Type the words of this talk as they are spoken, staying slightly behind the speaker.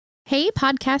Hey,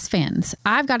 podcast fans,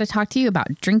 I've got to talk to you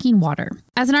about drinking water.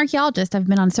 As an archaeologist, I've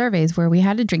been on surveys where we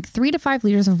had to drink 3 to 5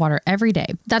 liters of water every day.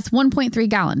 That's 1.3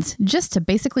 gallons, just to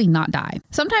basically not die.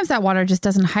 Sometimes that water just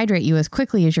doesn't hydrate you as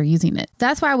quickly as you're using it.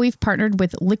 That's why we've partnered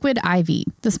with Liquid IV.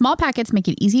 The small packets make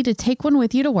it easy to take one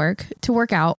with you to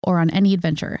work out, or on any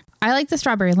adventure. I like the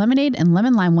strawberry lemonade and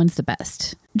lemon lime ones the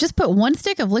best. Just put 1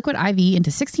 stick of Liquid IV into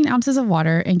 16 ounces of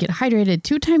water and get hydrated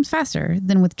 2 times faster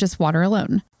than with just water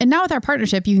alone. And now with our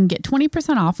partnership, you can get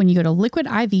 20% off when you go to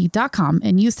liquidiv.com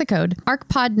and use the code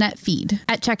ARCPODNETFEED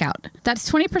at checkout.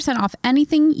 That's 20% off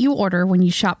anything you order when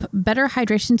you shop Better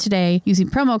Hydration today using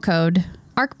promo code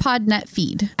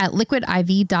ARCPODNETFEED at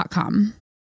liquidiv.com.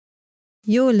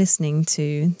 You're listening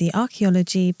to the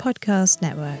Archaeology Podcast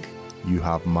Network. You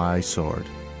have my sword.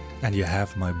 And you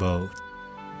have my bow.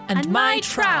 And my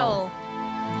trowel.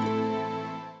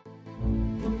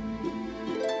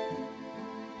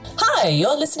 Hi,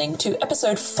 you're listening to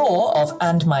episode 4 of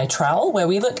And My Trowel, where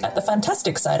we look at the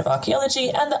fantastic side of archaeology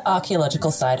and the archaeological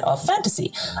side of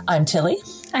fantasy. I'm Tilly.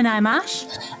 And I'm Ash.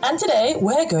 And today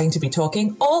we're going to be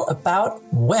talking all about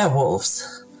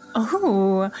werewolves.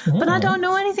 Oh, but I don't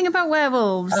know anything about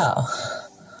werewolves. Oh.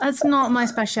 That's not my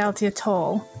specialty at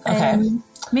all. Okay.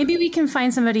 Maybe we can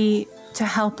find somebody to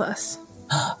help us.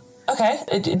 Okay.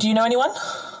 Do you know anyone?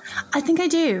 I think I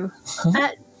do.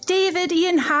 David,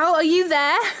 Ian Howe, are you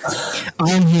there?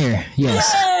 I'm here,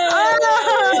 yes.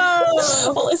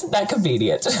 Oh! Well, isn't that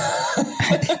convenient?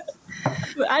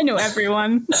 I know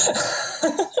everyone.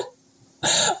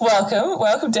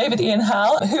 Welcome, David Ian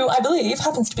Howe, who I believe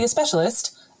happens to be a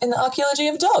specialist in the archaeology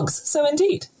of dogs. So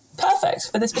indeed,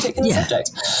 perfect for this particular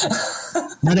subject.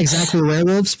 Not exactly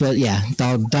werewolves, but yeah,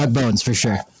 dog bones for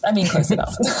sure. I mean, close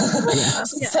enough. Yeah.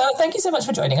 So thank you so much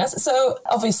for joining us. So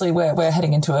obviously we're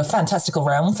heading into a fantastical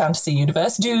realm, fantasy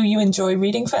universe. Do you enjoy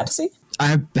reading fantasy?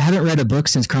 I haven't read a book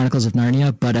since Chronicles of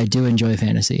Narnia, but I do enjoy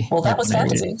fantasy. Well, that was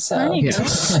fantasy, so... Yeah,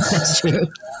 that's true.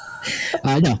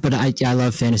 No, but I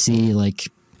love fantasy. Like,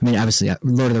 I mean, obviously,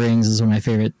 Lord of the Rings is one of my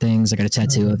favorite things. I got a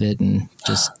tattoo of it, and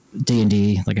just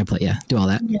D&D. Like, I play, do all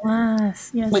that.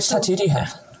 Yes. Which tattoo do you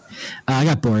have? I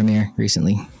got Boromir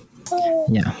recently.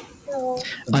 Yeah.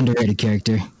 Underrated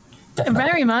character. Definitely.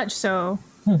 Very much so.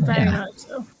 Very much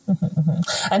so.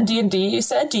 And D&D, you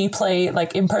said? Do you play,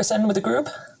 like, in person with a group?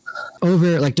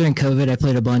 Over, like, during COVID, I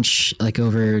played a bunch, like,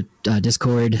 over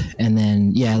Discord, and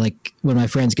then, like, when my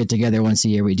friends get together once a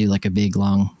year, we do, like, a big,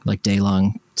 long, like,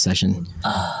 day-long session.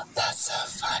 Oh, that's so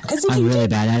fun. I'm really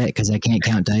bad at it because I can't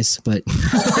count dice, but...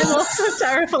 I'm also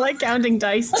terrible at counting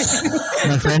dice, too.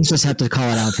 My friends just have to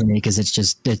call it out for me because it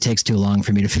takes too long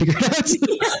for me to figure it out.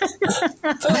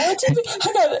 But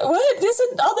hang on, what?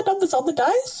 Isn't all the numbers on the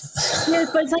dice? Yeah,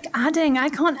 but it's like adding. I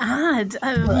can't add.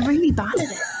 I'm really bad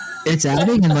at it. It's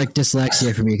adding and like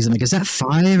dyslexia for me because I'm like, is that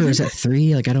 5 or is that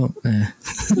 3? Like, I don't.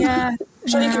 Yeah.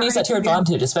 Sure, you can use that to your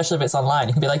advantage, especially if it's online.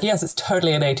 You can be like, yes, it's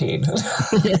totally an 18. But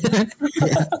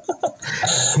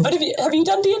have you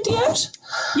done D&D yet?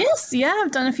 Yes, I've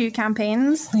done a few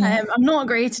campaigns. I'm not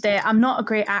great at it. I'm not a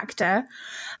great actor,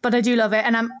 but I do love it.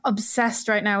 And I'm obsessed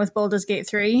right now with Baldur's Gate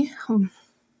 3.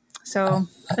 So,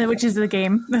 which is the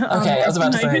game. Okay, I was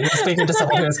about to say, you're speaking to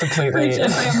someone who is completely... Which I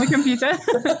play on my computer.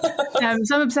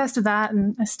 So I'm obsessed with that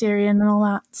and Asterion and all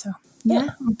that. So,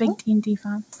 I'm a big D&D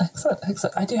fan. Excellent.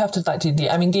 I do have to like D&D.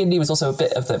 I mean, D&D was also a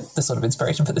bit of the sort of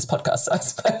inspiration for this podcast, so I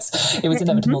suppose it was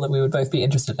inevitable that we would both be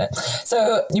interested in it.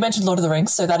 So you mentioned Lord of the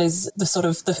Rings, so that is the sort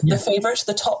of the favourite,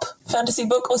 the top fantasy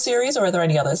book or series, or are there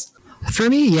any others?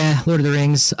 For me, Lord of the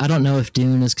Rings. I don't know if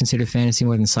Dune is considered fantasy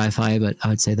more than sci-fi, but I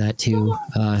would say that too.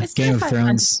 Game of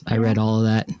Thrones, I read all of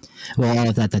that. Well, all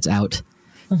of that's out.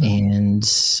 Mm-hmm. And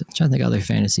I'm trying to think of other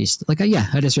fantasies. Like, I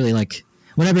just really like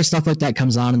whenever stuff like that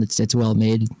comes on and it's well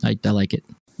made, I like it.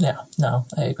 Yeah, no,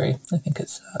 I agree. I think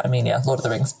it's, Lord of the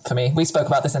Rings for me. We spoke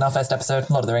about this in our first episode.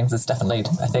 Lord of the Rings is definitely,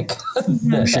 I think,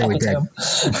 the sure we did.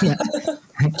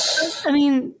 I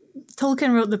mean,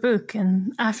 Tolkien wrote the book,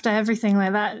 and after everything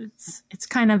like that, it's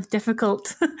kind of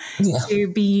difficult to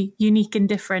be unique and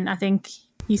different. I think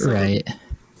he sort of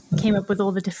came up with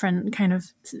all the different kind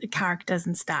of characters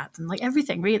and stats and like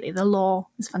everything, really. The lore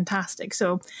is fantastic.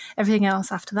 So everything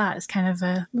else after that is kind of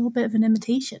a little bit of an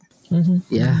imitation.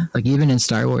 Mm-hmm. Yeah, like even in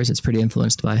Star Wars, it's pretty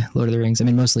influenced by Lord of the Rings. I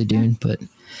mean, mostly Dune, but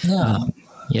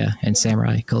and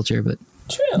samurai culture, but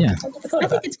true. Yeah. I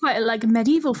think it's quite like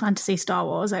medieval fantasy Star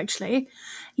Wars, actually.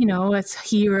 You know, it's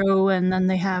hero and then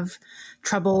they have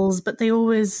troubles, but they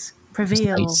always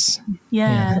prevail.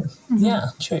 Yeah,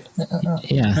 true.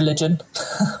 Yeah. Religion,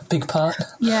 big part.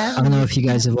 Yeah. I don't know if you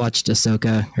guys have watched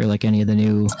Ahsoka or like any of the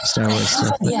new Star Wars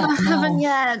stuff. I haven't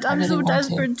yet. I'm so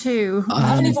desperate to. I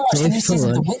haven't even watched the new season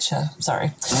of The Witcher.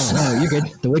 Sorry. Oh, no, you're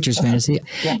good. The Witcher's fantasy.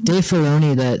 Dave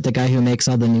Filoni, the guy who makes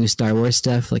all the new Star Wars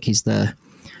stuff, like he's our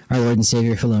Lord and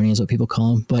Savior Filoni is what people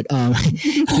call him. But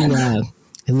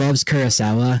he loves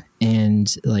Kurosawa,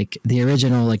 and like the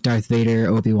original like Darth Vader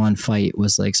Obi-Wan fight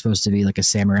was like supposed to be like a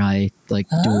samurai like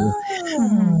duel.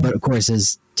 But of course,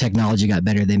 as technology got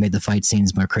better, they made the fight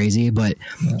scenes more crazy. But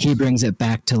he brings it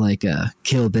back to like a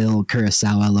Kill Bill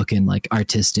Kurosawa looking like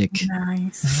artistic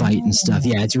fight and stuff.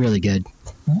 Yeah, it's really good.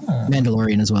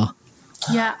 Mandalorian as well.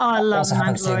 Yeah, I love also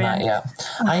haven't seen that yet.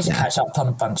 I need to catch up on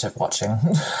a bunch of watching.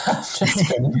 I've just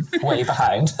been way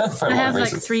behind for a lot of reasons. I have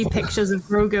like 3 pictures of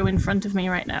Grogu in front of me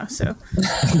right now, so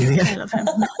I love him.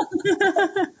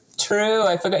 True,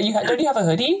 I forgot. Don't you have a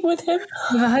hoodie with him?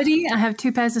 I have a hoodie. I have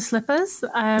 2 pairs of slippers.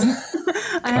 I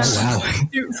have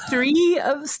 3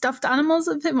 stuffed animals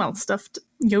of him. Well, stuffed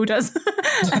Yodas.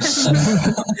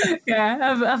 Yeah,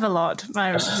 I have a lot. I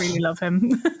really love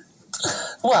him.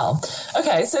 Well,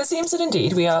 okay, so it seems that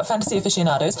indeed we are fantasy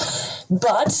aficionados,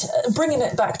 but bringing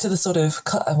it back to the sort of,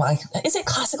 is it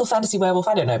classical fantasy werewolf?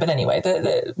 I don't know, but anyway,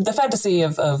 the fantasy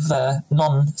of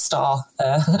non-star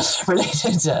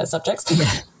related subjects.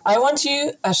 Yeah. I want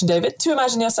you, Ash and David, to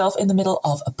imagine yourself in the middle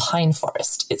of a pine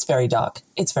forest. It's very dark.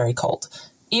 It's very cold.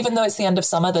 Even though it's the end of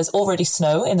summer, there's already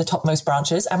snow in the topmost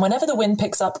branches, and whenever the wind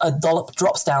picks up, a dollop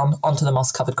drops down onto the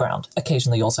moss-covered ground,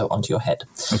 occasionally also onto your head.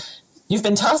 You've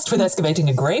been tasked with excavating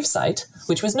a grave site,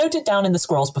 which was noted down in the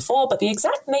scrolls before, but the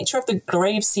exact nature of the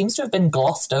grave seems to have been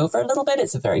glossed over a little bit.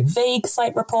 It's a very vague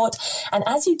site report. And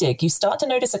as you dig, you start to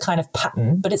notice a kind of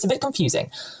pattern, but it's a bit confusing.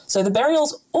 So the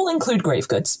burials all include grave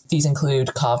goods. These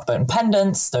include carved bone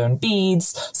pendants, stone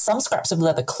beads, some scraps of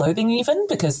leather clothing even,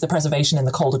 because the preservation in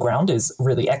the colder ground is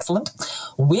really excellent.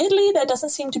 Weirdly, there doesn't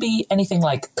seem to be anything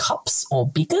like cups or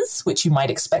beakers, which you might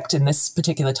expect in this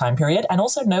particular time period, and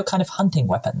also no kind of hunting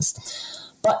weapons.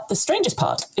 But the strangest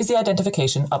part is the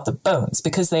identification of the bones,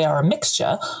 because they are a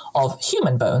mixture of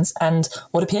human bones and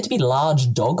what appear to be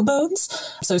large dog bones.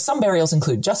 So some burials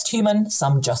include just human,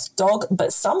 some just dog,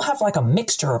 but some have like a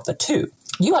mixture of the two.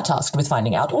 You are tasked with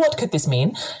finding out, what could this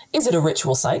mean? Is it a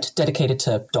ritual site dedicated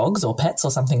to dogs or pets or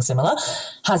something similar?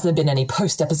 Has there been any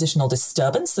post-depositional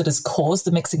disturbance that has caused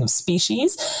the mixing of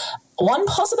species? One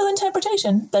possible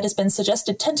interpretation that has been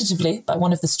suggested tentatively by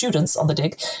one of the students on the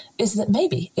dig is that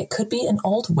maybe it could be an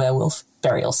old werewolf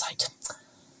burial site.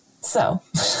 So,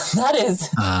 that is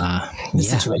the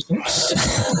situation. It's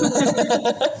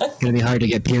going to be hard to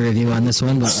get peer review on this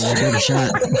one, but we'll give it a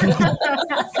shot.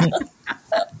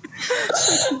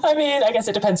 I mean, I guess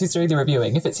it depends who's doing the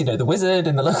reviewing. If it's, the wizard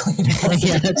in the local university,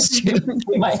 yeah, that's true.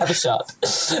 We might have a shot.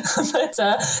 But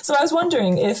so I was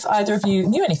wondering if either of you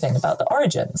knew anything about the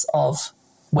origins of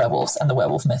werewolves and the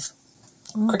werewolf myth.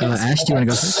 Ash, do you want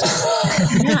to go first?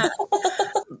 Yeah.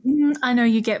 I know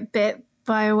you get bit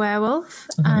by a werewolf,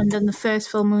 and on the first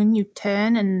full moon you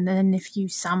turn, and then if you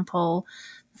sample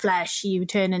flesh, you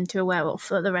turn into a werewolf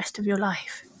for the rest of your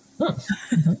life.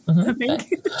 I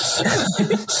think.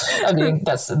 I mean,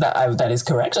 that is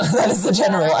correct. That is the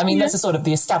general. I mean, that's a sort of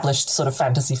the established sort of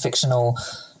fantasy fictional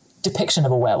depiction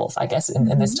of a werewolf, I guess, in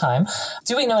this time.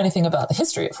 Do we know anything about the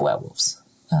history of werewolves?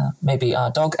 Maybe our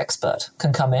dog expert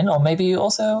can come in, or maybe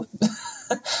also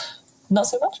not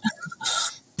so much.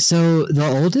 So the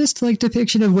oldest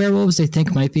depiction of werewolves, I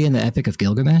think, might be in the Epic of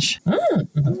Gilgamesh,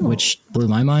 which blew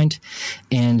my mind.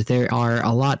 And there are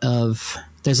a lot of.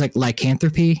 There's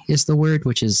lycanthropy is the word,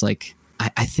 which is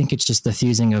I think it's just the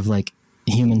fusing of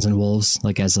humans and wolves,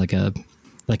 as a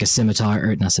scimitar,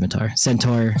 or not scimitar,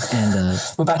 centaur, and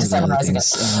we're back to summarizing it.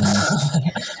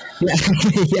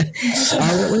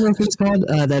 What were things called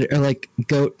that are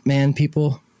goat man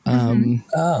people? The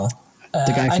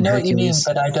guy from I know Hercules. what you mean,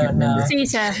 but I don't know.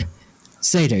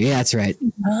 Satyr, yeah, that's right.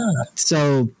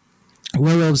 So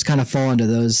werewolves kind of fall into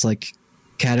those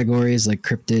categories,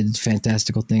 cryptid,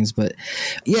 fantastical things. But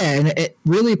yeah, and it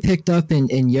really picked up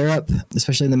in Europe,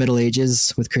 especially in the Middle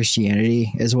Ages with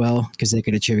Christianity as well, because they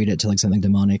could attribute it to something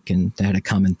demonic, and they had a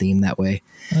common theme that way.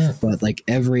 But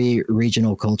every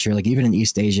regional culture, even in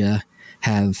East Asia,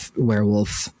 have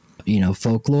werewolf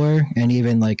folklore, and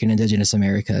even in indigenous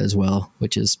America as well,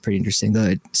 which is pretty interesting, though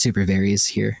it super varies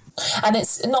here. And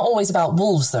it's not always about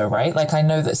wolves though, right? I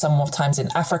know that sometimes in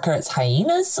Africa it's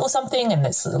hyenas or something, and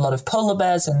it's a lot of polar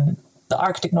bears in the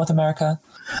Arctic North America.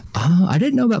 I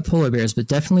didn't know about polar bears, but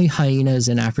definitely hyenas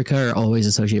in Africa are always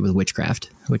associated with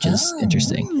witchcraft, which is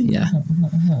interesting. Yeah,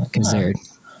 because they're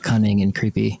cunning and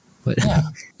creepy. But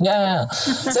yeah.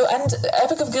 So, and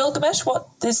Epic of Gilgamesh, what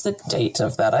is the date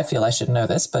of that? I feel I should know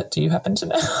this, but do you happen to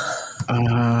know?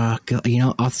 Off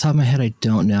the top of my head, I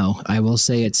don't know. I will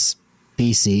say it's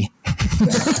BC.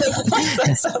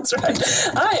 That sounds right.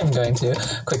 I am going to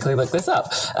quickly look this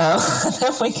up.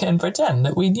 Then we can pretend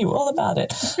that we knew all about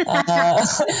it.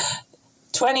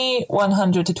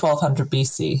 2100 to 1200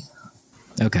 BC.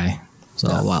 Okay. So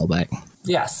a while back.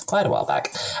 Yes, quite a while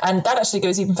back. And that actually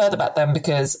goes even further back then,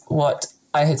 because what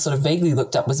I had sort of vaguely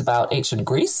looked up was about ancient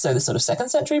Greece, so the sort of 2nd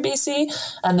century BC.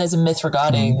 And there's a myth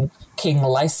regarding King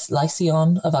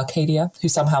Lycaon of Arcadia, who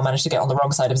somehow managed to get on the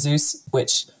wrong side of Zeus,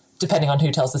 which, depending on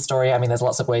who tells the story, I mean, there's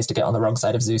lots of ways to get on the wrong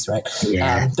side of Zeus, right?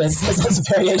 Yeah. There's lots of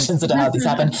variations of how these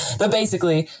happen. But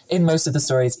basically, in most of the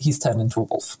stories, he's turned into a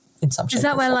wolf in some shape. Is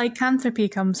that where lycanthropy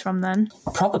comes from then?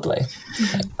 Probably,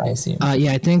 I assume.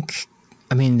 Yeah, I think,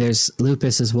 there's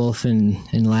lupus as wolf in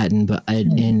Latin, but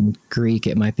in Greek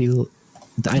it might be...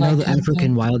 I know the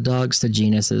African wild dogs, the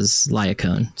genus is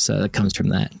Lycaon, so it comes from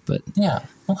that, but it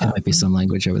might be some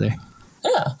language over there.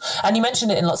 Yeah, and you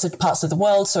mentioned it in lots of parts of the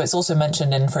world, so it's also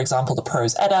mentioned in, for example, the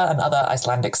Prose Edda and other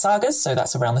Icelandic sagas, so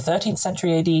that's around the 13th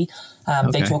century AD.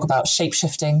 They talk about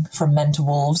shape-shifting from men to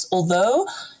wolves, although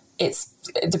it's,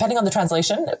 depending on the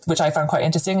translation, which I found quite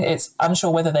interesting, it's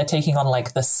unsure whether they're taking on,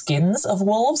 like, the skins of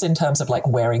wolves in terms of, like,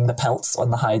 wearing the pelts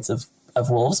on the hides of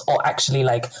wolves, or actually,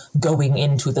 like, going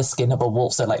into the skin of a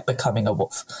wolf, so, like, becoming a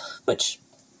wolf, which,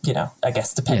 I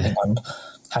guess depending on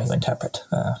how you interpret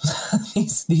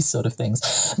these sort of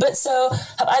things. But so,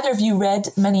 have either of you read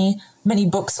many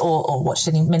books or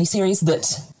watched many series that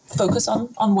focus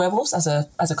on werewolves as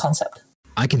a concept?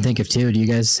 I can think of two. Do you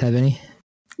guys have any?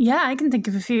 Yeah, I can think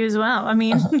of a few as well. I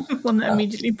mean, one that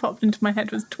immediately popped into my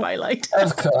head was Twilight.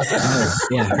 Of course.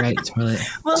 Yeah, right. Twilight.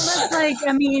 Well, that's like,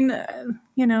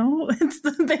 it's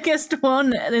the biggest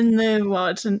one in the,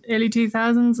 early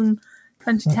 2000s and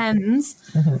 2010s.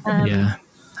 Yeah.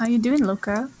 How you doing,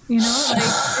 Luca?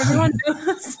 Everyone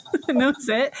knows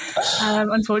it,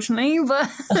 unfortunately. But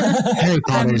Harry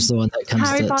Potter is the one that comes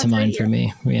to mind for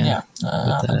me. Yeah.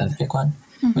 With big one.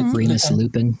 With Remus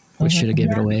Lupin, which should have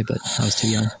given it away, but I was too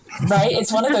young. Right?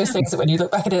 It's one of those things that when you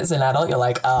look back at it as an adult, you're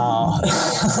like, gotta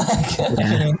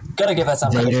give us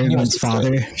something. Vader's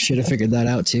father should have figured that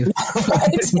out too.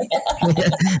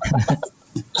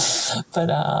 But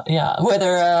were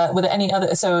there any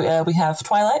other? So we have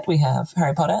Twilight, we have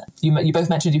Harry Potter. You both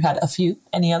mentioned you had a few.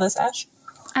 Any others, Ash?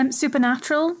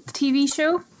 Supernatural, the TV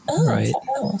show. Oh, right.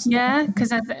 Yeah,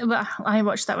 because I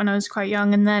watched that when I was quite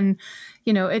young, and then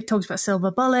it talks about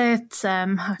silver bullets,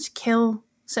 how to kill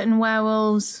certain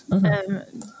werewolves,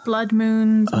 blood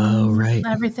moons. Oh, right.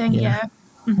 Everything. Yeah.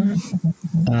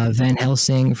 Van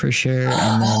Helsing for sure,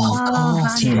 and then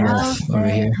Teen Wolf over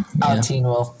here. Oh, Teen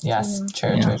Wolf, yes,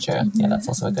 true. Yeah, that's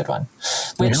also a good one.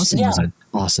 Van Helsing is an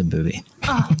awesome movie.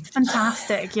 Oh,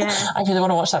 fantastic! Yeah, I really want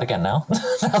to watch that again now.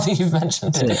 Now that you've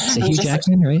mentioned it, it's Hugh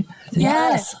Jackman, right?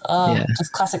 Yes,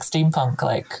 just classic steampunk,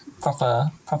 like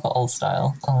proper old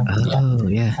style.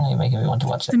 Yeah. You're making me want to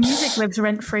watch it. The music lives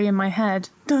rent free in my head.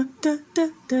 Da, da, da,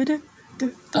 da, da.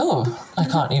 Oh, I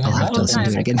can't even. I'll have to listen to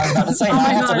it again. I was about to say,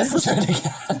 I have to listen to it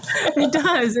again. It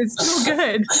does. It's so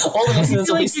good. All the listeners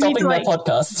will be stopping their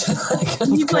podcast.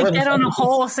 You get on a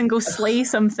horse and go slay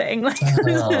something.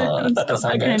 That does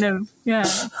sound good.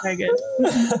 Very good.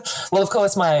 Well, of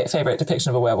course, my favourite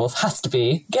depiction of a werewolf has to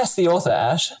be, guess the author,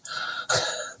 Ash.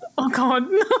 Oh God,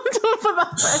 no, don't put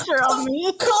that pressure on me.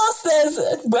 Of course, there's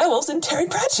werewolves in Terry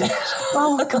Pratchett.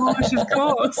 Oh gosh, of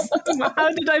course. How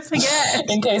did I forget?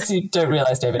 In case you don't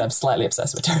realise, David, I'm slightly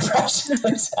obsessed with Terry Pratchett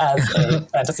as a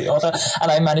fantasy author,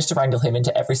 and I managed to wrangle him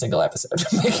into every single episode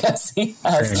because he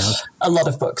has a lot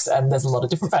of books and there's a lot of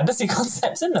different fantasy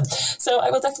concepts in them. So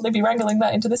I will definitely be wrangling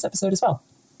that into this episode as well.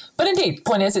 But indeed,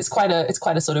 point is, it's quite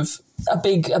a sort of a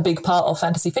big part of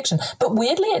fantasy fiction. But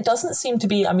weirdly, it doesn't seem to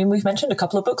be. I mean, we've mentioned a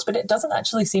couple of books, but it doesn't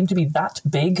actually seem to be that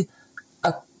big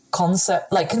a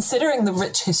concept. Like, considering the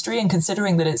rich history and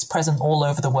considering that it's present all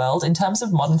over the world in terms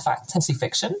of modern fantasy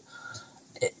fiction,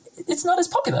 it's not as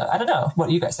popular. I don't know. What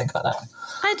do you guys think about that?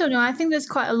 I don't know. I think there's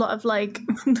quite a lot of like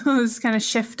those kind of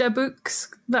shifter books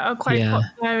that are quite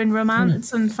popular in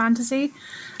romance and fantasy.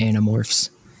 Animorphs.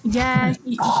 Yeah.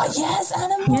 Oh, yes,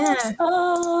 Animorphs. Yeah.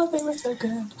 Oh, they were so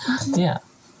good. Yeah.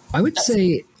 I would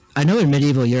say, I know in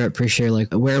medieval Europe, for sure, like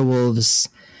werewolves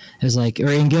is like, or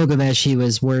in Gilgamesh, he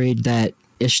was worried that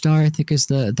Ishtar, I think is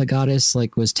the goddess,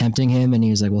 like was tempting him, and he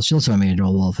was like, well, she'll turn me into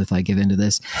a wolf if I give into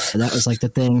this. So that was like the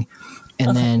thing.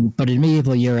 And then, but in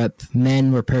medieval Europe,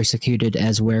 men were persecuted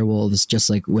as werewolves, just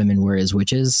like women were as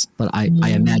witches. But I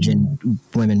imagine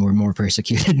women were more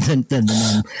persecuted than the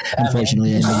men,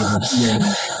 unfortunately, in medieval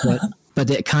Europe. But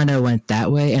it kind of went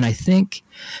that way. And I think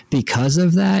because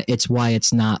of that, it's why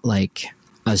it's not like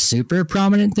a super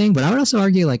prominent thing. But I would also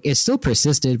argue like it still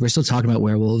persisted. We're still talking about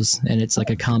werewolves, and it's like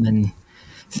a common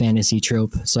fantasy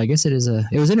trope. So I guess it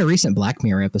was in a recent Black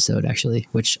Mirror episode, actually,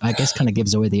 which I guess kind of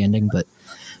gives away the ending, but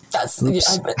I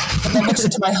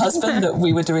mentioned to my husband that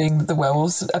we were doing the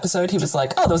werewolves episode. He was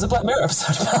like, "Oh, there was a Black Mirror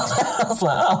episode about that." I was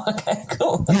like, "Oh, okay,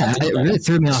 cool." Yeah, it really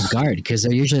threw me off guard because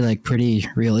they're usually like pretty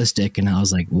realistic, and I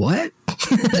was like, "What?"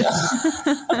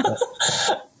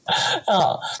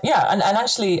 Oh, yeah, and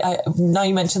actually, now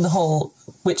you mentioned the whole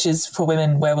witches for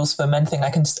women, werewolves for men thing. I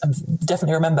can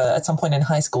definitely remember at some point in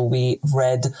high school we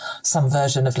read some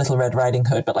version of Little Red Riding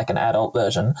Hood, but like an adult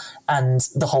version, and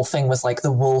the whole thing was like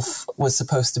the wolf was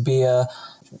supposed to be a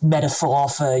metaphor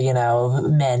for, you know,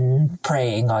 men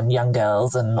preying on young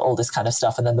girls and all this kind of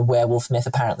stuff, and then the werewolf myth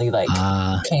apparently like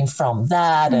came from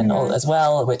that and all as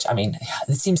well, which, I mean,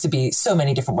 there seems to be so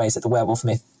many different ways that the werewolf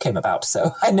myth came about,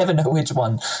 so I never know which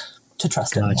one to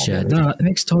trust. Gotcha. No, it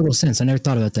makes total sense. I never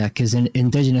thought about that because in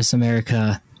indigenous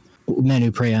America, men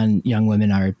who prey on young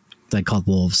women are like called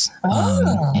wolves.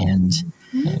 And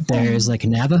there's like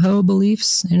Navajo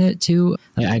beliefs in it too.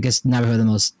 Like, I guess Navajo are the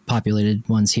most populated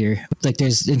ones here. Like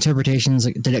there's interpretations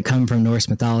like, did it come from Norse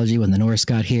mythology when the Norse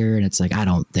got here? And it's like, I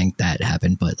don't think that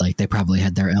happened, but like they probably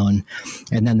had their own.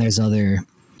 And then there's other,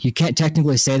 you can't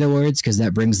technically say the words because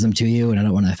that brings them to you, and I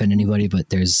don't want to offend anybody, but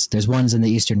there's ones in the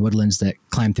eastern woodlands that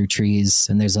climb through trees,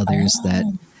 and there's others that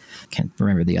can't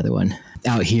remember the other one.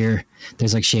 Out here,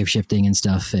 there's like shape-shifting and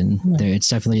stuff, and it's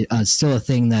definitely still a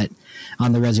thing that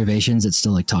on the reservations it's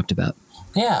still like talked about.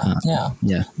 Yeah.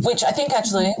 Which I think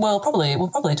actually we'll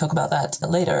probably talk about that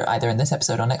later, either in this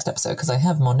episode or next episode, because I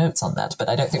have more notes on that, but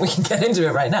I don't think we can get into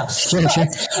it right now. Sure.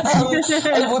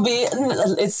 It would be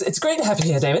it's great to have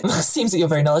you here, David. It seems that you're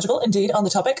very knowledgeable indeed on the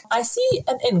topic. I see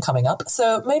an inn coming up,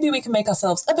 so maybe we can make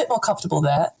ourselves a bit more comfortable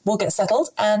there. We'll get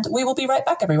settled, and we will be right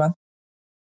back, everyone.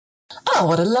 Oh,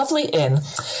 what a lovely inn.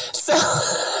 So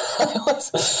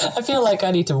I feel like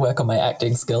I need to work on my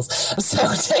acting skills.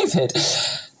 So, David,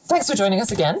 thanks for joining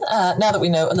us again. Now that we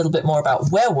know a little bit more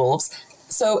about werewolves,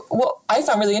 so what I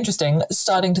found really interesting,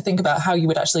 starting to think about how you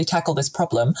would actually tackle this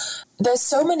problem, there's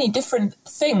so many different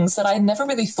things that I never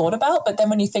really thought about, but then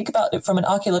when you think about it from an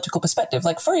archaeological perspective,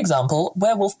 like, for example,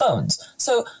 werewolf bones.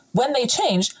 So when they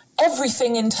change,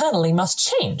 everything internally must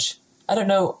change. I don't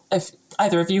know if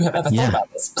either of you have ever thought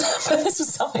about this, but this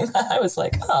was something that I was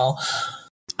like, oh.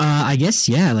 I guess,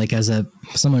 yeah, like as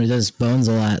someone who does bones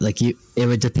a lot, like it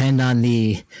would depend on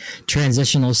the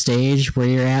transitional stage where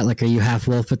you're at. Like, are you half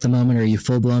wolf at the moment? Or are you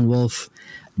full blown wolf?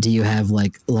 Do you have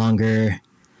like longer,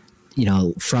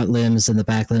 front limbs than the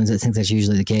back limbs? I think that's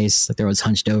usually the case. Like they're always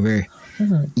hunched over.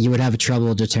 Mm-hmm. You would have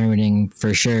trouble determining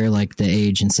for sure, like the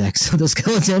age and sex of the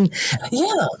skeleton.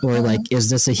 Yeah. Or like,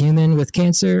 is this a human with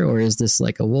cancer, or is this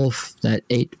like a wolf that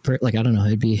ate? I don't know.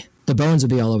 The bones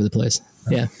would be all over the place.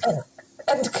 Yeah.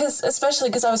 And especially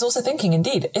because I was also thinking,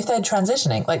 indeed, if they're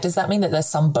transitioning, like, does that mean that there's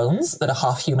some bones that are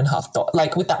half human, half dog?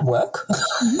 Like, would that work?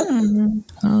 I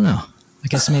don't know. I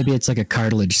guess maybe it's like a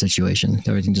cartilage situation.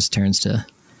 Everything just turns to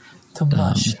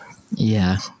mush.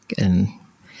 Yeah. And,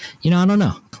 I don't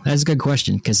know. That's a good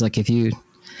question. Because, like, to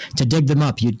dig them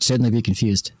up, you'd certainly be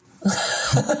confused.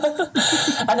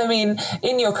 And I mean,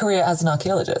 in your career as an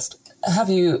archaeologist,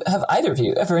 have either of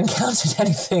you ever encountered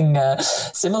anything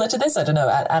similar to this? I don't know,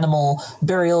 at animal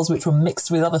burials which were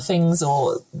mixed with other things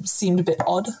or seemed a bit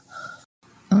odd?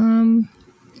 I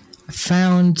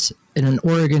found in an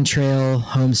Oregon Trail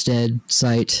homestead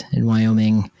site in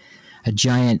Wyoming a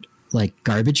giant like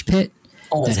garbage pit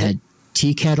that had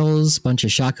tea kettles, a bunch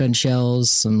of shotgun shells,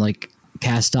 some like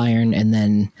cast iron, and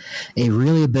then a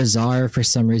really bizarre, for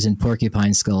some reason,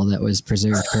 porcupine skull that was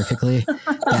preserved perfectly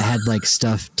that had like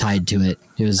stuff tied to it.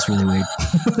 It was really weird.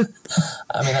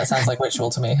 I mean, that sounds like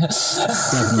ritual to me.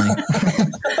 Definitely.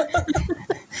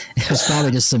 It was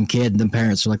probably just some kid and the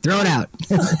parents were like, throw it out.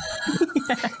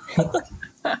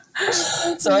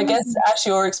 So I guess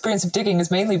actually your experience of digging has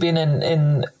mainly been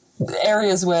in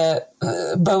areas where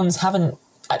bones haven't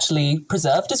actually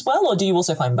preserved as well, or do you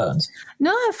also find bones?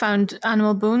 No, I found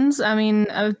animal bones. I mean,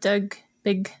 I've dug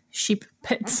big sheep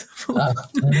pits full of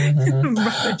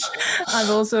rubbish. I've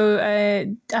also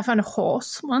I found a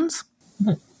horse once.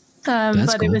 But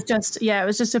cool. It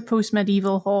was just a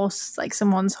post-medieval horse, like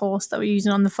someone's horse that we're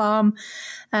using on the farm.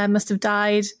 Must have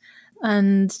died.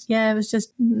 And yeah, it was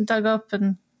just dug up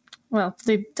and, well,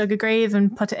 they dug a grave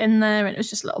and put it in there, and it was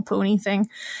just a little pony thing.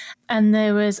 And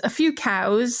there was a few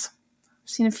cows. I've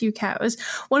seen a few cows.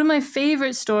 One of my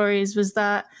favorite stories was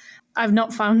that I've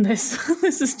not found this.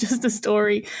 This is just a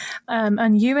story. On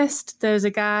Uist, there's a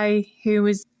guy who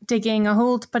was digging a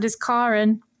hole to put his car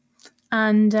in,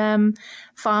 and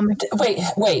farming.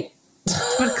 Wait.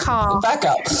 What car? Back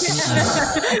up.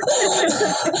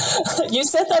 You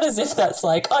said that as if that's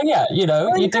like, oh yeah, you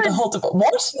dig a hole to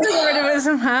what? Get rid of it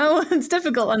somehow. It's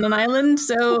difficult on an island,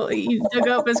 so he dug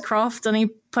up his croft and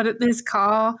he put his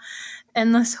car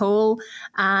in this hole,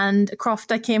 and a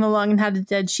crofter came along and had a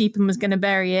dead sheep and was going to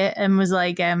bury it, and was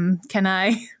like, can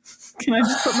I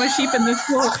just put my sheep in this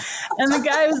hole? And the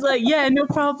guy was like, yeah, no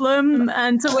problem.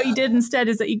 And so what he did instead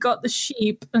is that he got the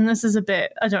sheep, and this is a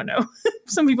bit, I don't know,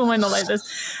 some people might not like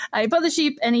this. He put the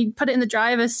sheep and he put it in the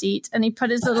driver's seat, and he put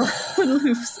his little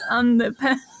hoofs on the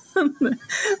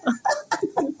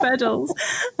pedals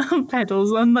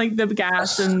on like the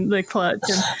gas and the clutch,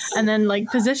 and then like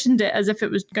positioned it as if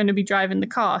it was going to be driving the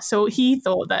car. So he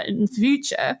thought that in the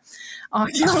future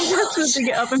archaeologists would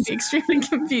pick it up and be extremely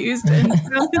confused, and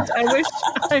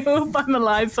I hope I'm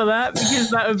alive for that, because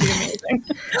that would be amazing.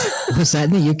 Was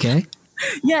that in the UK?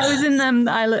 Yeah, it was in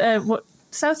the island,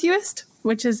 South Uist,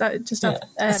 which is just off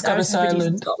Scottish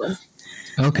Island.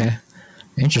 Okay.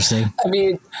 Interesting. I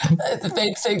mean,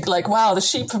 they'd think like, wow, the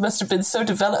sheep must have been so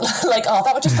developed. Like, oh,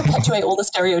 that would just perpetuate all the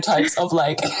stereotypes of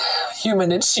like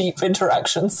human and sheep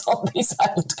interactions on these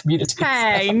island communities.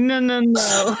 Hey,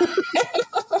 no.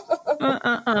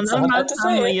 That's not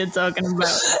family you're talking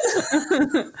about.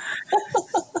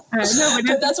 But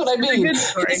that's what I mean.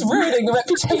 It's ruining the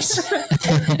reputation.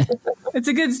 It's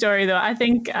a good story, though. I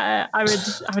think I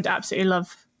would absolutely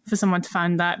love for someone to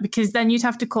find that, because then you'd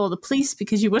have to call the police,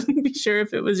 because you wouldn't be sure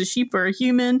if it was a sheep or a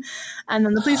human, and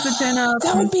then the police would turn up.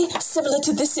 That would be similar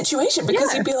to this situation,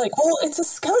 because you'd be like, well, it's a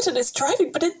skeleton, it's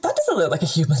driving, but that doesn't look like a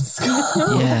human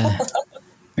skull. Yeah.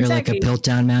 Or like a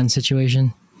Piltdown Man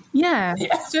situation. Yeah.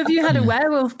 So if you had a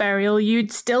werewolf burial,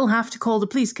 you'd still have to call the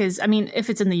police, because, I mean, if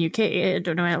it's in the UK, I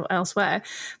don't know elsewhere,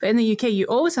 but in the UK, you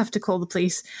always have to call the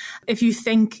police if you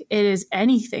think it is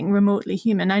anything remotely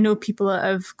human. I know people that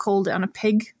have called it on a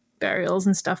pig burials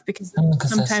and stuff, because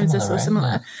sometimes they're so similar.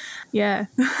 Right? Yeah.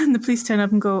 And the police turn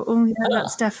up and go, oh, yeah,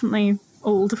 that's definitely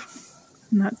old.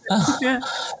 And that's it. Yeah.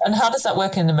 And how does that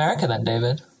work in America then,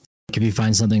 David? If you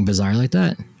find something bizarre like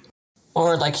that?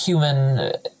 Or like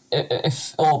human...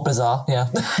 or bizarre, yeah,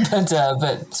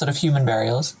 but sort of human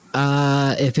burials.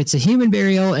 If it's a human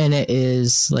burial and it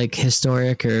is like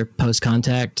historic or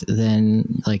post-contact,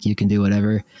 then like you can do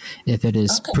whatever. If it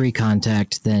is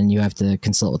pre-contact, then you have to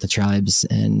consult with the tribes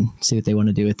and see what they want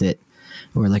to do with it,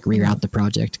 or like reroute the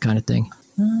project kind of thing.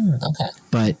 Okay.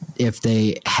 But if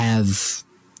they have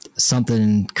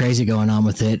something crazy going on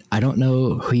with it, I don't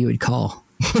know who you would call.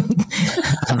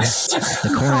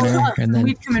 The coroner, and then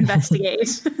we'd come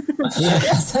investigate.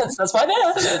 Yes, that's why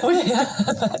now.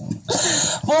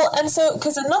 Well, and so,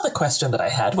 because another question that I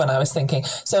had when I was thinking,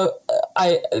 so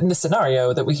in the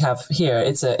scenario that we have here,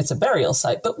 it's a burial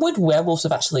site, but would werewolves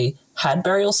have actually had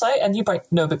burial site? And you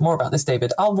might know a bit more about this,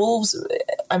 David. Are wolves?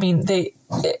 I mean,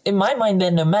 in my mind,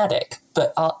 they're nomadic,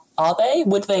 but are they?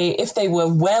 Would they, if they were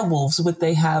werewolves, would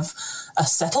they have a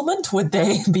settlement? Would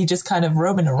they be just kind of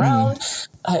roaming around?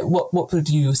 What would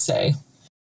you say?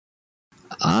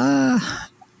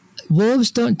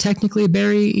 Wolves don't technically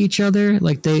bury each other.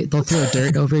 Like they'll throw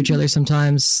dirt over each other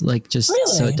sometimes, like just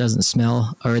so it doesn't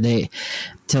smell, or to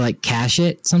like cache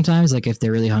it sometimes. Like if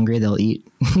they're really hungry, they'll eat.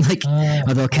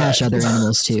 Or they'll cache other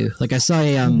animals too. Like I saw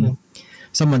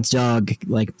someone's dog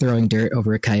like throwing dirt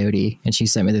over a coyote, and she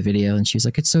sent me the video, and she was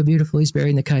like, "It's so beautiful. He's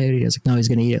burying the coyote." I was like, "No, he's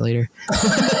going to eat it later."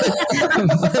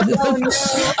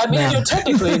 I mean, you're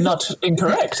technically not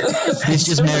incorrect. He's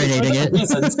just marinating it.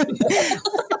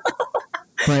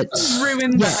 But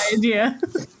ruined the idea.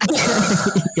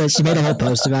 Yeah, she made a whole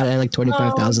post about it, like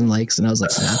 25,000 likes, and I was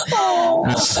like, nah.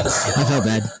 I felt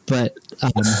bad, but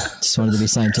just wanted to be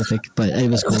scientific. But it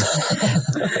was cool.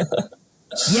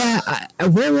 Yeah,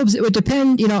 werewolves. It would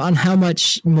depend, on how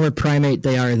much more primate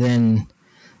they are than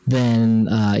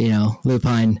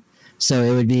lupine. So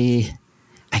it would be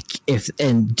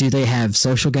do they have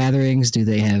social gatherings? Do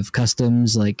they have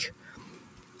customs? Like,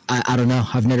 I don't know.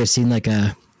 I've never seen like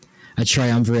a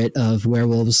triumvirate of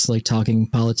werewolves like talking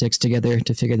politics together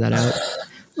to figure that out.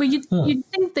 Well, you'd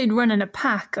think they'd run in a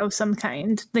pack of some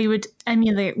kind. They would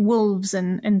emulate wolves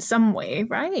in some way,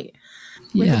 right?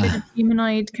 With a bit of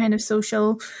humanoid kind of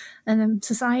social and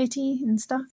society and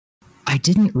stuff. I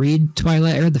didn't read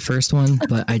Twilight. I read the first one,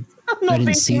 but I not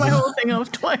basing my whole thing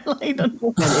off Twilight.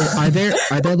 Are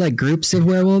there like groups of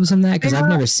werewolves in that? Because I've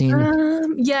never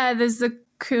seen. Yeah, there's the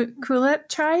Kulep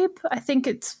tribe. I think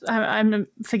it's. I'm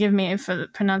forgive me for the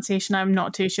pronunciation. I'm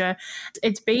not too sure.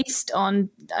 It's based on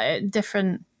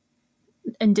different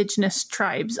indigenous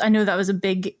tribes. I know that was a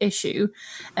big issue.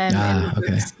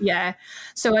 Okay. Yeah.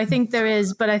 So I think there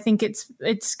is, but I think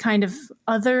it's kind of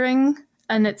othering,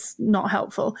 and it's not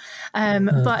helpful.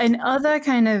 But in other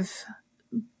kind of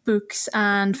books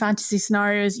and fantasy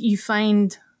scenarios, you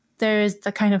find there is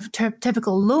the kind of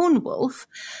typical lone wolf,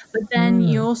 but then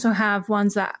you also have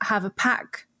ones that have a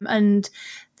pack, and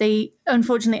they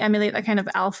unfortunately emulate that kind of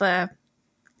alpha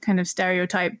kind of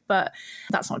stereotype, but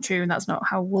that's not true, and that's not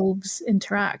how wolves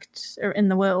interact or in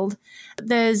the world.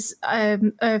 There's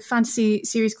a fantasy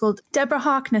series called Deborah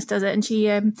Harkness does it, and she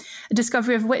a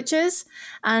discovery of witches,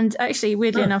 and actually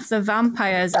weirdly enough the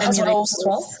vampires that emulate wolves as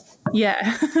well.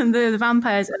 Yeah, the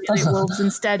vampires emulate wolves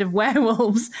instead of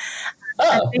werewolves.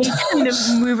 And they kind of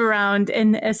move around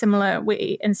in a similar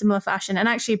way, in similar fashion, and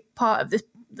actually part of the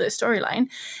storyline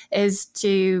is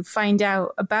to find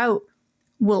out about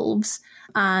wolves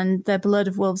and the blood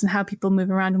of wolves and how people move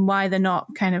around and why they're not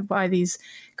why these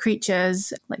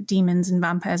creatures like demons and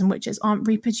vampires and witches aren't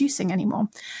reproducing anymore.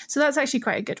 So that's actually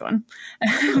quite a good one,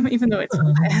 even though it's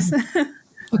vampires.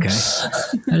 Okay.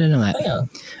 I didn't know that.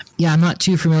 Yeah, I'm not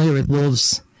too familiar with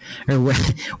wolves, or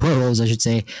werewolves, I should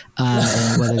say,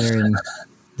 and whether they're in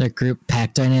their group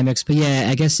pack dynamics. But yeah,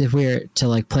 I guess if we were to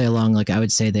like play along, like I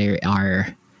would say there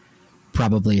are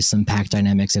probably some pack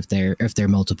dynamics if they're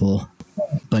multiple.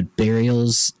 But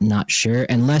burials, not sure,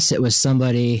 unless it was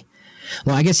somebody.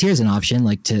 Well, I guess here's an option,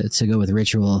 like to go with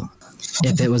ritual.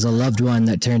 If it was a loved one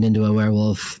that turned into a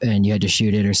werewolf and you had to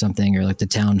shoot it or something, or like the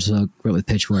townsfolk wrote with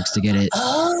pitchforks to get it,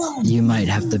 you might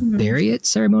have to bury it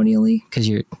ceremonially because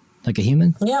you're like a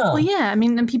human. Yeah. Well, yeah. I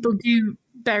mean, and people do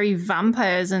bury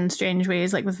vampires in strange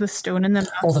ways, like with the stone in them.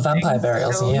 All the vampire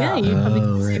burials, so, yeah. You probably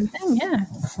do the same thing, yeah.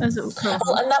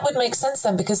 Well, and that would make sense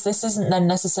then, because this isn't then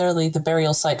necessarily the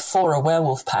burial site for a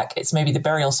werewolf pack. It's maybe the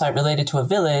burial site related to a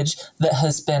village that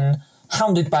has been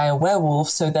hounded by a werewolf,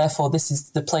 so therefore this is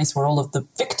the place where all of the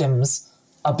victims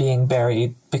are being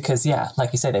buried because,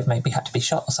 like you say, they've maybe had to be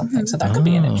shot or something. So that could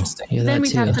be an interesting. Yeah, then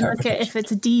we'd have to look at if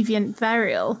it's a deviant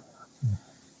burial.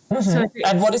 So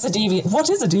and what is a deviant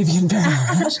burial?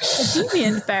 A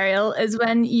deviant burial is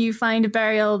when you find a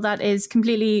burial that is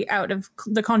completely out of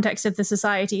the context of the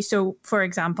society. So, for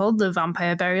example, the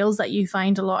vampire burials that you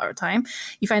find a lot of the time,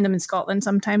 you find them in Scotland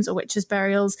sometimes, or witches'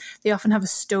 burials. They often have a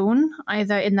stone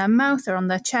either in their mouth or on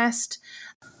their chest.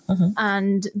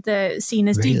 And the scene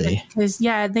is deep because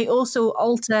they also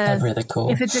alter. They're really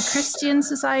cool. If it's a Christian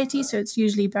society, so it's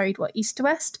usually buried east to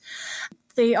west,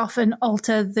 they often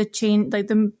alter the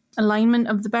the alignment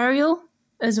of the burial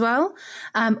as well,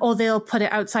 or they'll put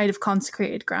it outside of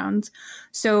consecrated grounds.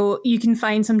 So you can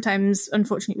find sometimes,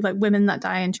 unfortunately, like women that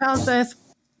die in childbirth,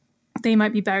 they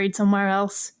might be buried somewhere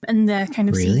else, and they're kind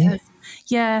of seen as,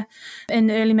 in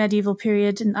the early medieval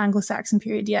period and Anglo-Saxon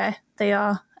period, they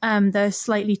are. They're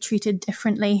slightly treated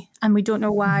differently, and we don't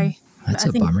know why. That's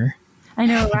a bummer. I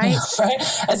know, right? Right?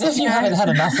 As if you haven't had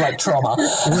enough trauma.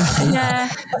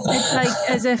 It's like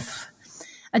as if,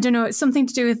 I don't know, it's something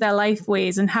to do with their life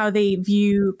ways and how they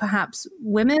view perhaps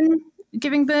women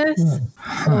giving birth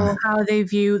or how they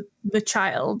view the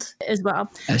child as well.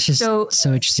 It's just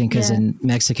so interesting because in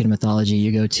Mexican mythology,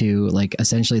 you go to like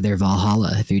essentially their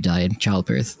Valhalla if you die in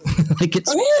childbirth. Like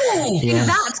it's really,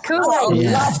 that's cool. I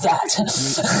love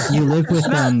that. You live with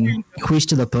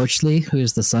Huitzilopochtli, who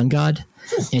is the sun god,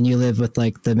 and you live with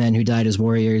like the men who died as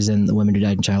warriors and the women who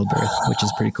died in childbirth, which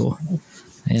is pretty cool.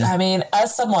 Yeah. I mean,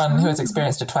 as someone who has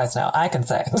experienced it twice now, I can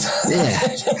say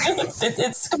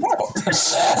it's comparable in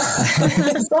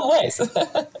some ways.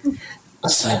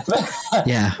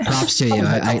 Props to you.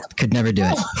 I could never do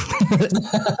it.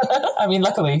 I mean,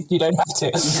 luckily, you don't have to. I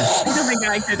don't think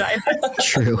I could either.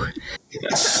 True.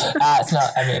 It's not,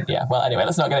 I mean, well, anyway,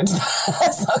 let's not get into that.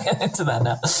 Let's not get into that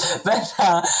now. But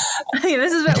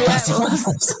this is about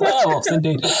werewolves,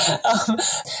 indeed.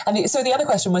 And so the other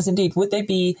question was, indeed, would they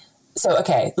be...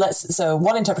 So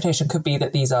one interpretation could be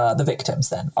that these are the victims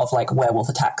then of like werewolf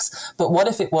attacks. But what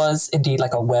if it was indeed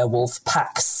like a werewolf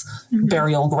pack's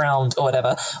burial ground or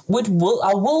whatever?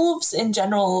 Are wolves in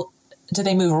general, do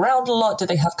they move around a lot? Do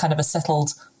they have kind of a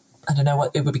settled, I don't know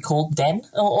what it would be called, den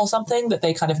or something that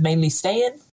they kind of mainly stay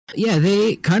in? Yeah,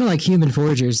 they kind of like human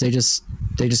foragers. They just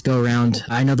go around.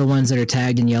 I know the ones that are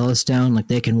tagged in Yellowstone, like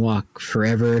they can walk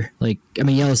forever. Like, I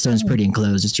mean, Yellowstone's pretty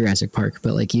enclosed. It's Jurassic Park,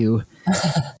 but like you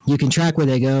can track where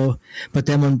they go. But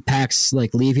then when packs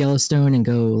like leave Yellowstone and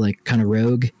go like kind of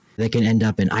rogue, they can end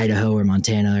up in Idaho or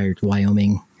Montana or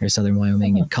Wyoming or southern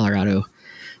Wyoming and Colorado.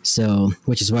 So,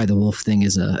 which is why the wolf thing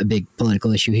is a big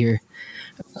political issue here.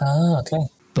 Oh, okay.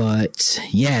 But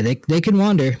yeah, they can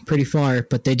wander pretty far,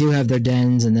 but they do have their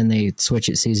dens, and then they switch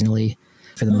it seasonally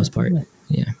for the most part.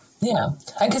 Yeah. Yeah.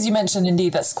 And because you mentioned,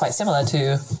 indeed, that's quite similar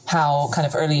to how kind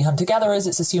of early hunter-gatherers,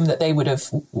 it's assumed that they would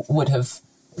have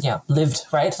lived,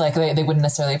 right? Like they wouldn't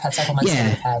necessarily have had settlements that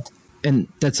they've had. And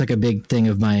that's like a big thing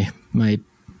of my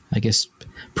I guess,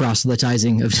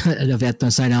 proselytizing of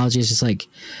ethnocynology. Is just like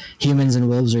humans and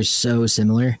wolves are so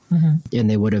similar, and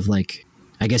they would have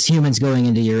I guess humans going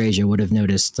into Eurasia would have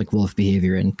noticed like wolf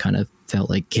behavior and kind of felt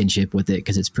like kinship with it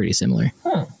because it's pretty similar.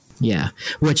 Yeah,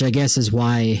 which I guess is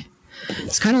why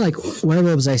it's kind of like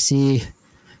werewolves I see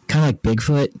kind of like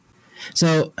Bigfoot.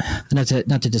 So not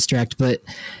to distract, but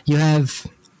you have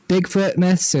Bigfoot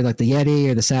myths or like the Yeti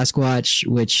or the Sasquatch,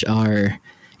 which are,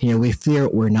 we fear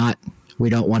we're not. We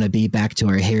don't want to be back to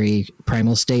our hairy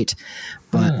primal state,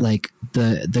 but like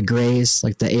the greys,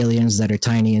 like the aliens that are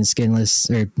tiny and skinless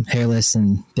or hairless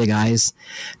and big eyes,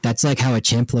 that's like how a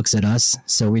chimp looks at us.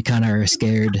 So we kind of are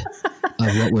scared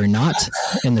of what we're not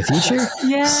in the future.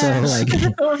 Yeah. So like, I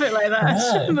thought of it like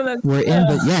that. We're in,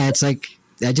 but yeah, it's like,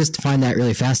 I just find that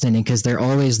really fascinating because they're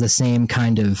always the same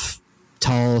kind of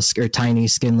tall or tiny,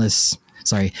 skinless,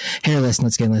 hairless,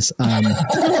 not skinless, things.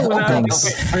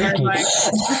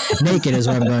 Naked is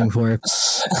what I'm going for.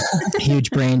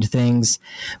 Huge brained things.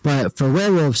 But for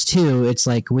werewolves too, it's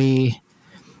like we,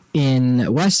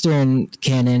 in Western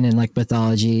canon and like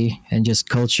mythology and just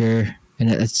culture,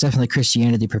 and it's definitely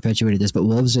Christianity perpetuated this, but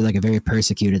wolves are like a very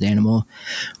persecuted animal.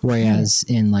 Whereas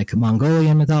in like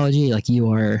Mongolian mythology, like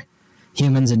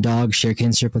humans and dogs share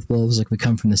kinship with wolves. Like we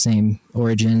come from the same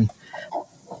origin.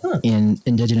 In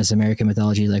indigenous American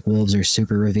mythology, like wolves are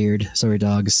super revered, so are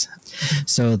dogs.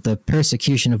 So the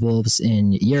persecution of wolves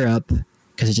in Europe,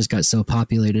 because it just got so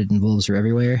populated and wolves were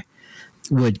everywhere,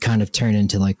 would kind of turn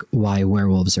into like why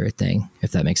werewolves are a thing,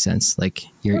 if that makes sense. Like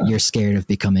you're scared of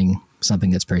becoming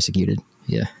something that's persecuted.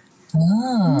 Yeah.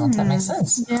 Oh, that makes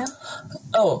sense. Yeah.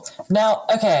 Oh, now,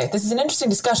 okay, this is an interesting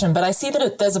discussion, but I see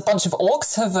that there's a bunch of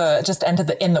orcs have just entered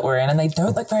the inn that we're in, and they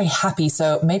don't look very happy,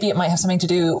 so maybe it might have something to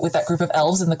do with that group of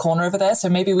elves in the corner over there, so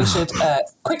maybe we should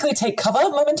quickly take cover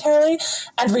momentarily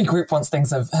and regroup once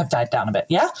things have died down a bit,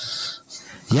 yeah?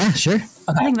 Yeah, sure.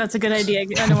 Okay. I think that's a good idea.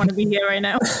 I don't want to be here right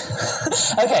now.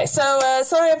 Okay, so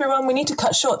sorry everyone, we need to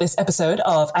cut short this episode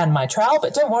of And My Trowel,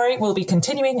 but don't worry, we'll be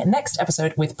continuing next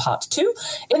episode with part 2.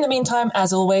 In the meantime,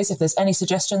 as always, if there's any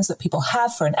suggestions that people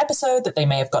have for an episode that they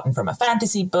may have gotten from a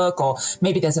fantasy book, or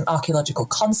maybe there's an archaeological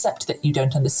concept that you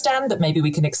don't understand that maybe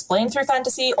we can explain through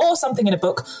fantasy, or something in a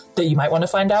book that you might want to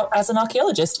find out as an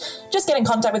archaeologist, just get in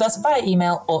contact with us via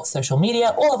email or social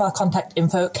media. All of our contact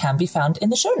info can be found in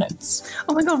the show notes.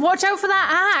 Oh my god, watch out for that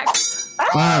axe!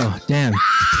 Oh, damn.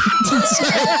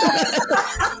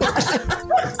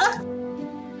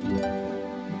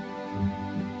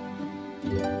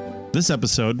 This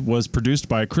episode was produced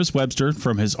by Chris Webster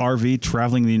from his RV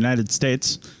traveling the United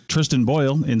States, Tristan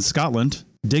Boyle in Scotland,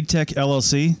 DigTech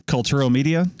LLC, Cultural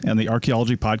Media, and the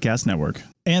Archaeology Podcast Network,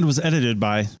 and was edited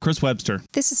by Chris Webster.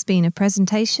 This has been a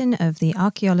presentation of the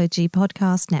Archaeology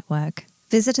Podcast Network.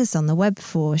 Visit us on the web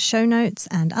for show notes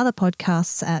and other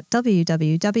podcasts at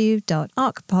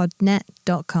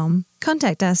www.archpodnet.com.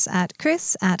 Contact us at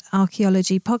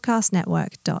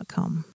chris@archaeologypodcastnetwork.com.